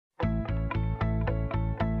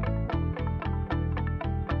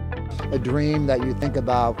a dream that you think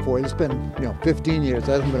about for, it's been 15 years, it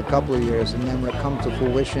hasn't been a couple of years, and then when it comes to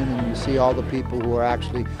fruition and you see all the people who are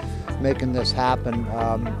actually making this happen,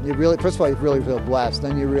 you really, first of all, you really feel blessed.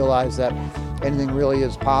 Then you realize that anything really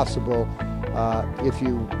is possible if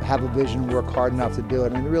you have a vision, work hard enough to do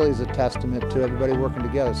it. And it really is a testament to everybody working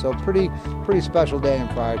together. So pretty special day in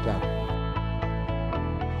Friartown.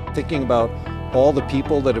 Thinking about all the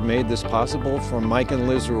people that have made this possible, from Mike and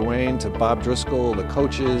Liz Ruane to Bob Driscoll, the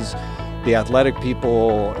coaches, the athletic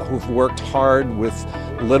people who've worked hard with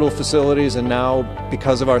little facilities, and now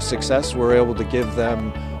because of our success we're able to give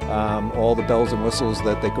them all the bells and whistles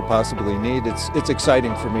that they could possibly need. It's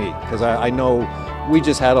exciting for me because I know we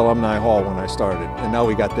just had Alumni Hall when I started, and now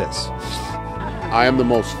we got this. I am the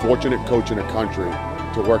most fortunate coach in the country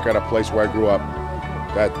to work at a place where I grew up,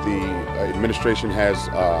 that the administration has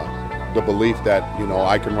the belief that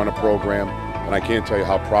I can run a program, and I can't tell you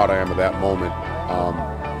how proud I am of that moment.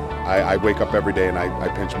 I wake up every day and I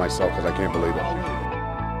pinch myself because I can't believe it.